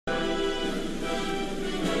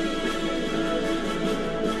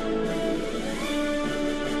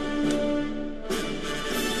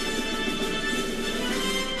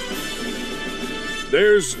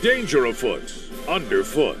There's danger afoot,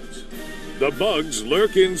 underfoot. The bugs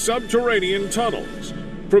lurk in subterranean tunnels,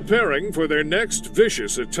 preparing for their next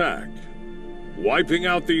vicious attack. Wiping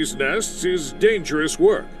out these nests is dangerous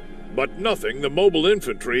work, but nothing the mobile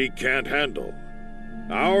infantry can't handle.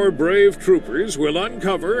 Our brave troopers will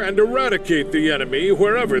uncover and eradicate the enemy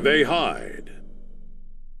wherever they hide.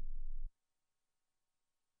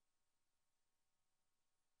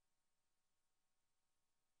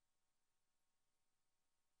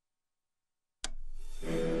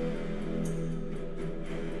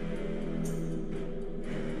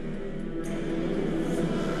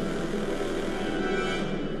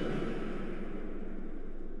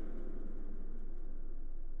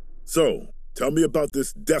 So, tell me about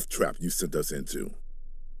this death trap you sent us into.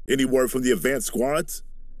 Any word from the advanced squads?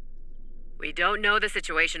 We don't know the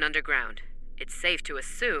situation underground. It's safe to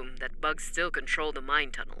assume that bugs still control the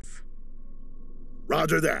mine tunnels.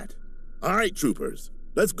 Roger that. All right, troopers.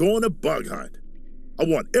 Let's go on a bug hunt. I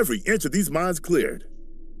want every inch of these mines cleared.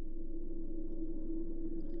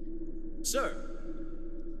 Sir.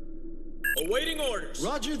 Awaiting orders.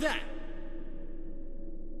 Roger that.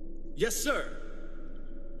 Yes, sir.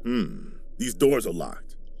 These doors are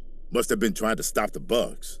locked. Must have been trying to stop the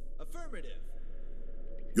bugs. Affirmative.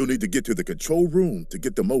 You'll need to get to the control room to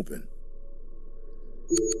get them open.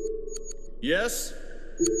 Yes.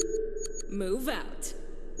 Move out.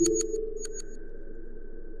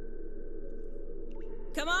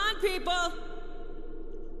 Come on, people!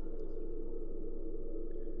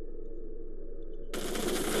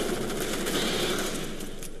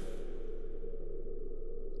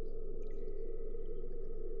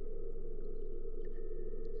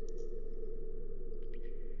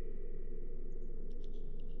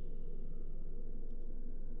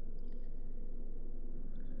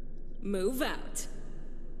 Move out.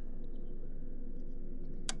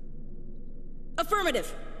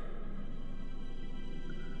 Affirmative.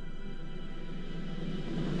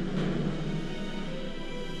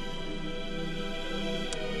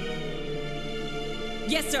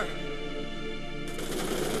 Yes, sir.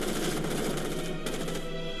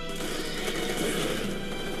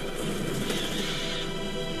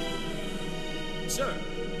 Sir.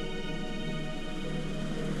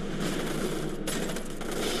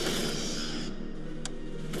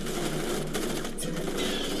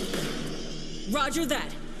 Roger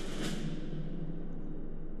that.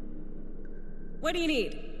 What do you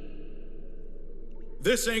need?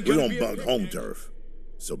 This ain't We gonna don't be bug home turf,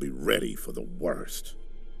 so be ready for the worst.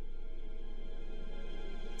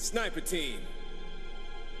 Sniper team.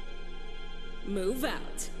 Move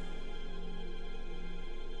out.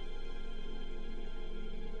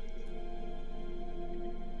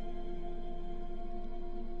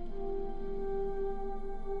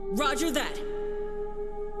 Roger that.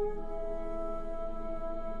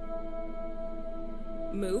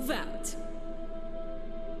 Move out.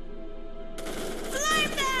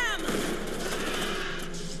 Flame them!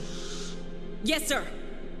 Yes, sir.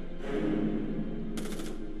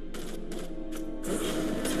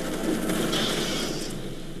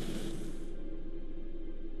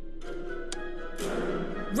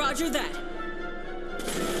 Roger that.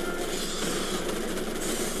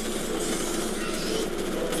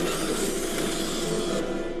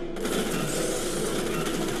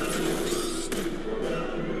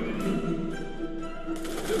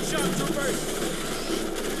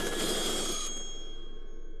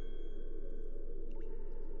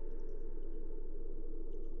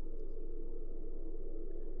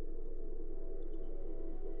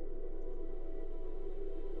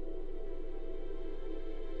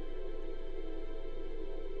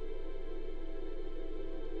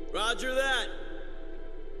 Roger that.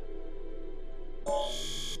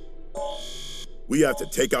 We have to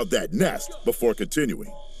take out that nest before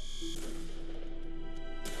continuing.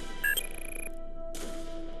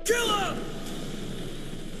 Kill him!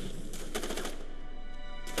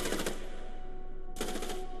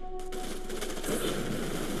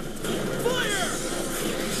 Fire!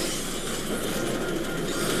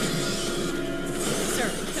 Sir,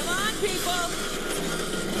 come on, people!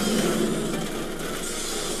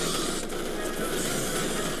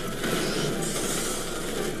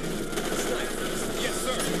 Yes,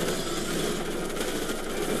 sir.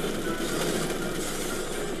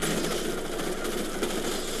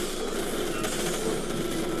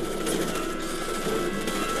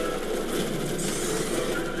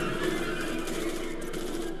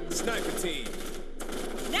 Sniper team.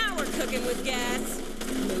 Now we're cooking with gas.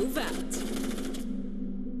 Move out.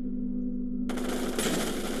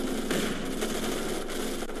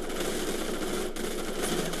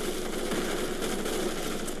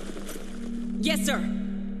 Yes, sir.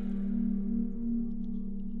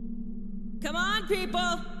 Come on,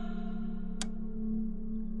 people.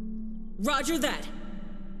 Roger that.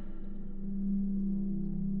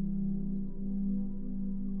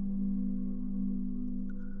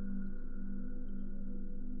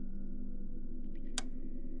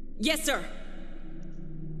 Yes, sir.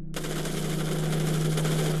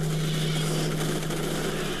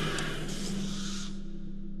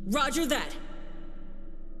 Roger that.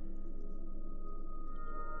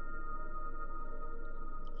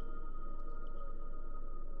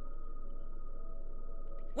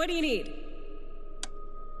 What do you need?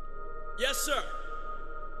 Yes, sir.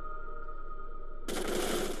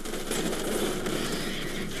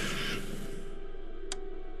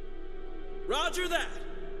 Roger that.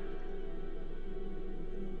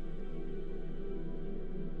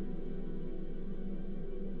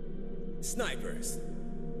 Snipers.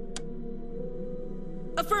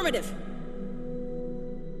 Affirmative.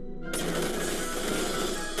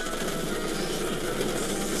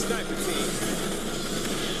 Sniper team.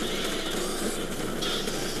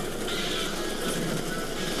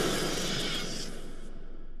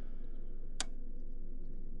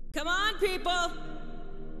 Come on, people.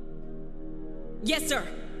 Yes, sir.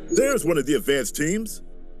 There's one of the advanced teams.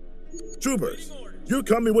 Troopers, you're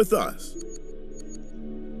coming with us.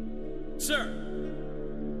 Sir.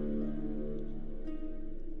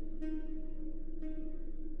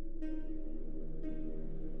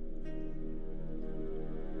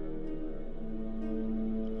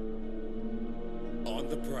 On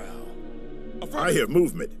the prowl. I hear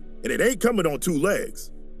movement, and it ain't coming on two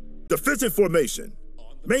legs. Defensive formation.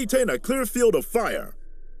 Maintain a clear field of fire.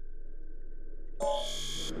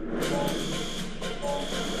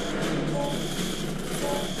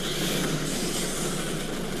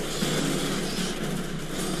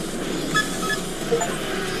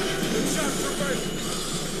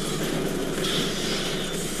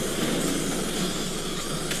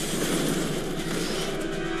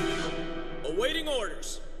 Awaiting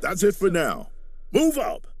orders. That's it for now. Move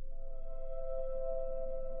up.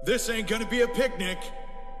 This ain't gonna be a picnic.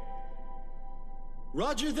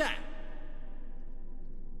 Roger that.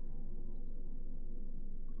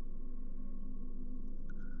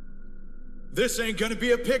 This ain't gonna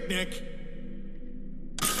be a picnic.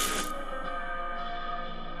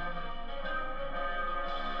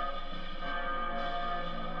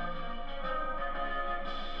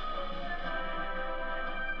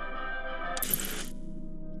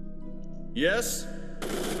 Yes.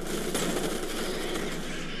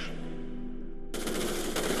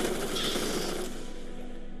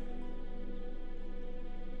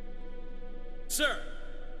 Sir.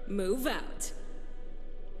 Move out.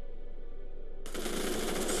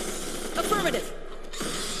 Affirmative.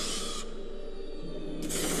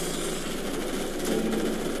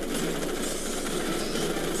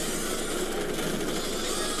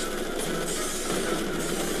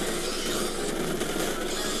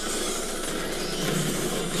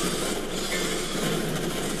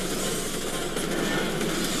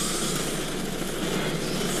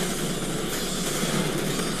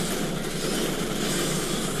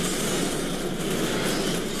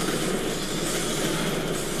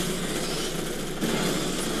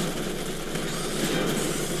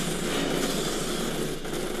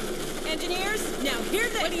 Engineers, now hear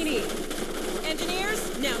this. What do you need?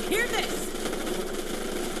 Engineers, now hear this.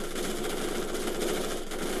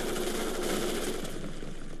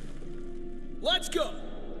 Let's go.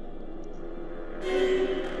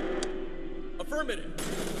 Affirmative.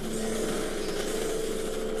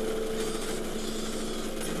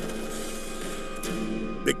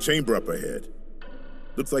 Big chamber up ahead.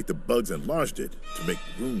 Looks like the bugs enlarged it to make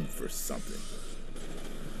room for something.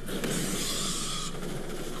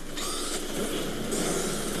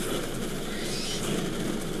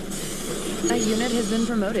 A unit has been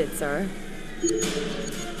promoted, sir.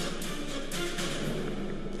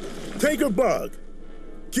 Tanker bug!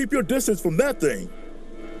 Keep your distance from that thing.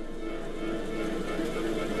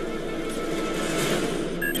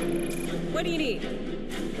 What do you need?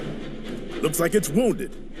 Looks like it's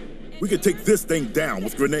wounded. We could take this thing down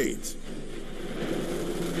with grenades.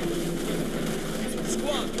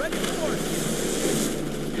 Squad, ready for orders.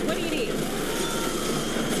 What do you need?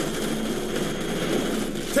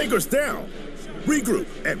 Tankers down! Regroup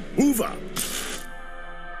and move out.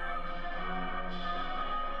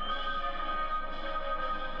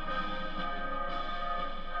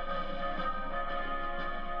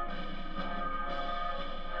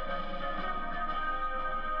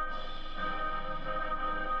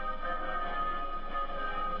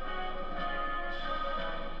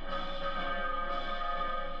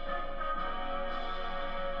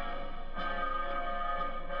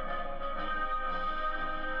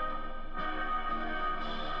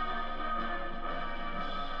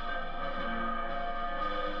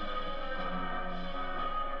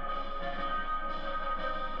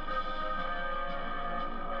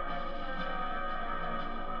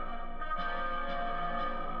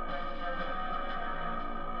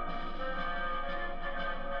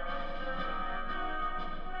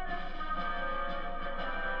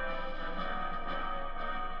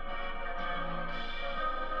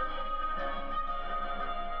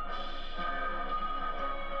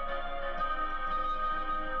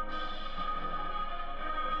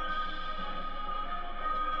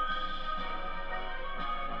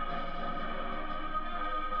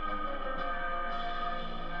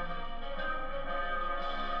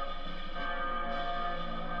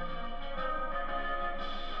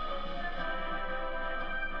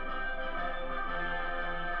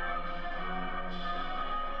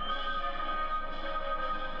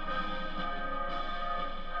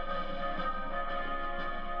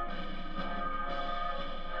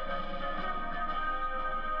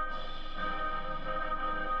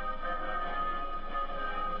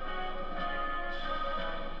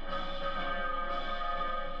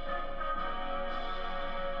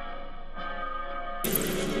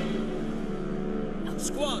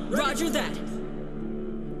 Squad, ready. Roger that.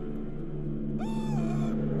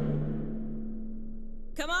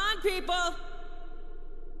 Come on, people.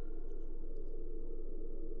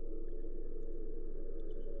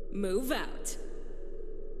 Move out.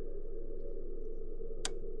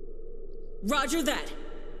 Roger that.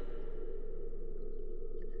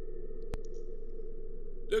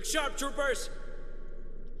 Look sharp, troopers.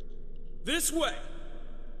 This way.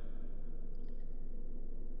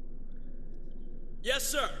 Yes,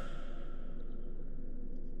 sir.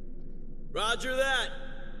 Roger that.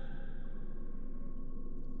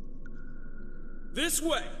 This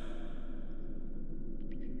way.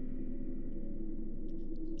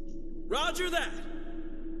 Roger that.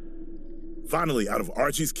 Finally out of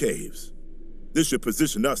Archie's caves. This should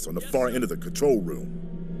position us on the far end of the control room.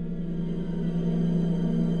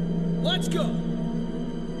 Let's go.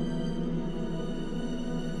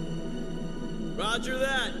 Roger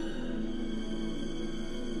that.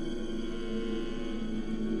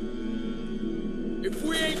 If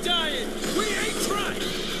we ain't dying, we ain't trying.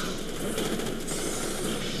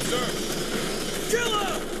 Sir. Kill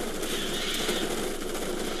him!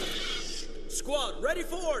 Squad, ready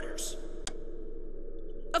for orders.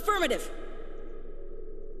 Affirmative.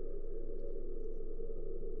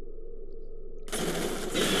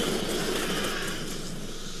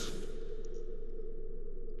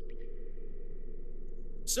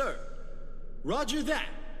 Sir, roger that.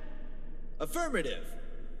 Affirmative.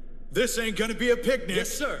 This ain't gonna be a picnic. Yes,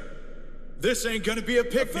 sir. This ain't gonna be a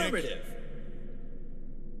picnic. Affirmative.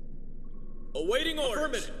 Awaiting orders.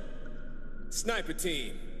 Affirmative. Sniper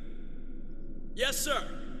team. Yes, sir.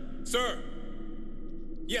 Sir.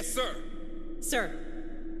 Yes, sir. Sir.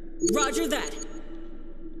 Roger that.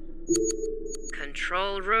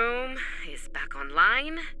 Control room is back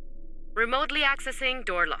online. Remotely accessing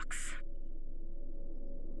door locks.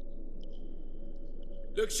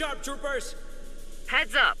 Look sharp, troopers.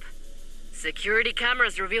 Heads up. Security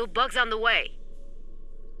cameras reveal bugs on the way.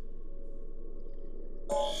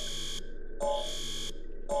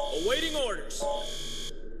 Awaiting orders.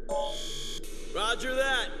 Roger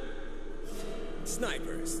that.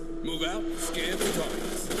 Snipers. Move out, scan for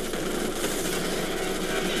targets.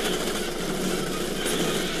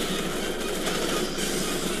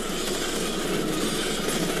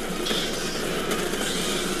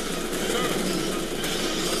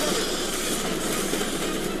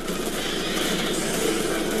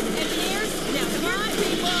 Engineers, now come on,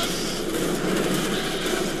 people.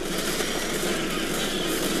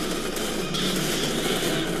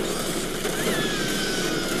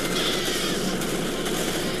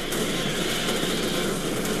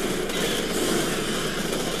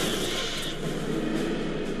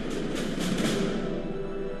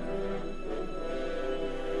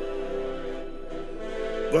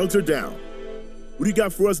 Bugs are down. What do you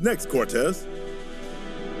got for us next, Cortez?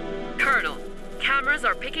 Colonel, cameras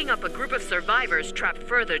are picking up a group of survivors trapped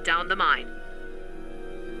further down the mine.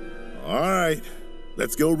 All right,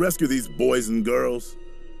 let's go rescue these boys and girls.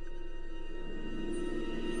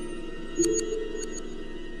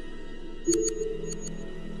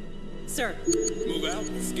 Sir. Move out,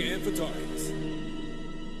 scan for targets.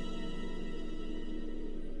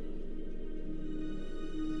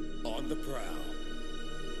 On the prowl.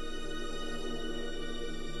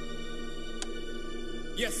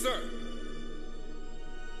 Yes, sir.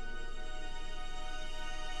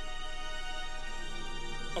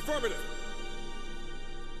 Affirmative.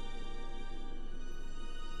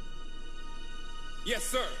 Yes,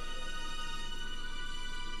 sir.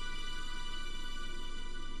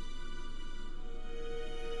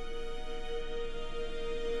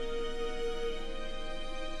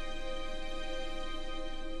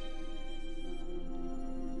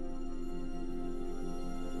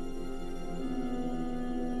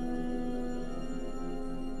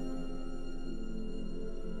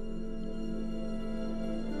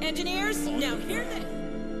 Engineers, now hear this.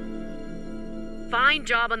 Fine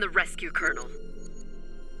job on the rescue, Colonel.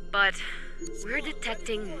 But we're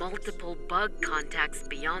detecting multiple bug contacts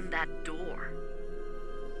beyond that door.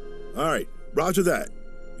 All right, roger that.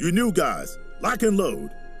 You new guys, lock and load.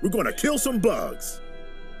 We're gonna kill some bugs.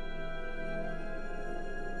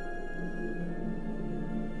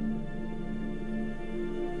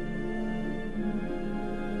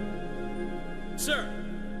 Sir.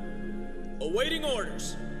 Awaiting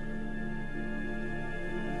orders.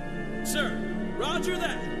 Sir, roger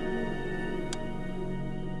that.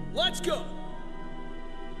 Let's go.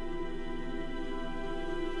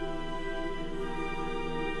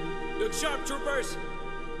 Look sharp, troopers.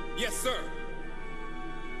 Yes, sir.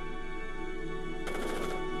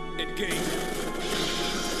 Engage.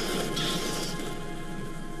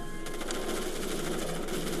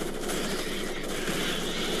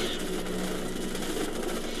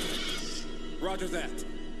 Roger that.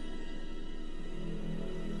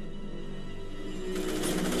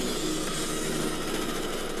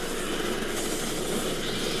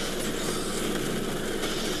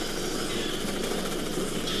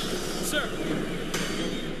 Sir,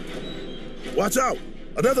 Watch out!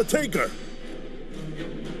 Another tanker!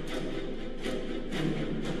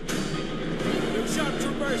 good shot,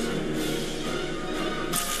 troopers.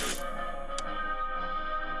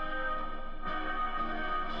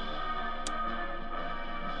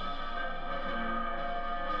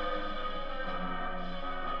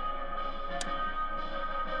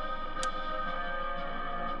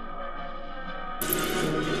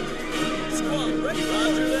 Squad, ready?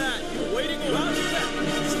 Roger that. Awaiting orders. Roger that.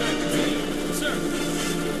 Sniper team. Sir,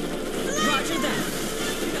 Roger that.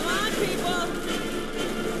 Come on, people.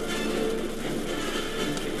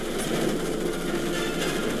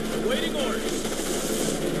 awaiting orders.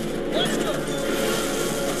 Let's go.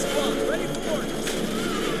 Squad, ready for orders.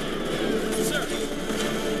 Sir,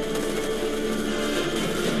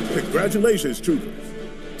 Congratulations, troopers.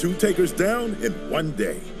 2 takers down in 1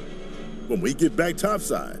 day. When we get back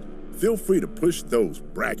topside, feel free to push those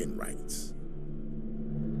bragging rights.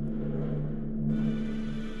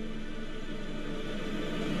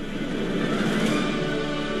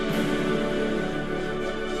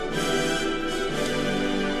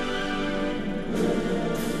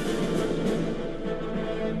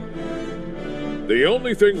 The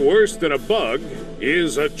only thing worse than a bug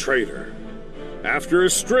is a traitor. After a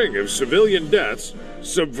string of civilian deaths,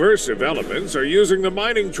 subversive elements are using the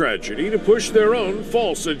mining tragedy to push their own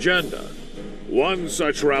false agenda. One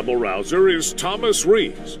such rabble-rouser is Thomas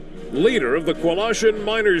Rees, leader of the Qualashan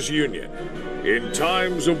Miners Union. In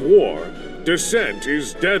times of war, dissent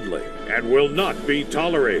is deadly and will not be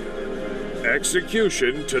tolerated.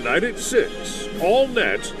 Execution tonight at 6. All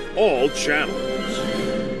net, all channels.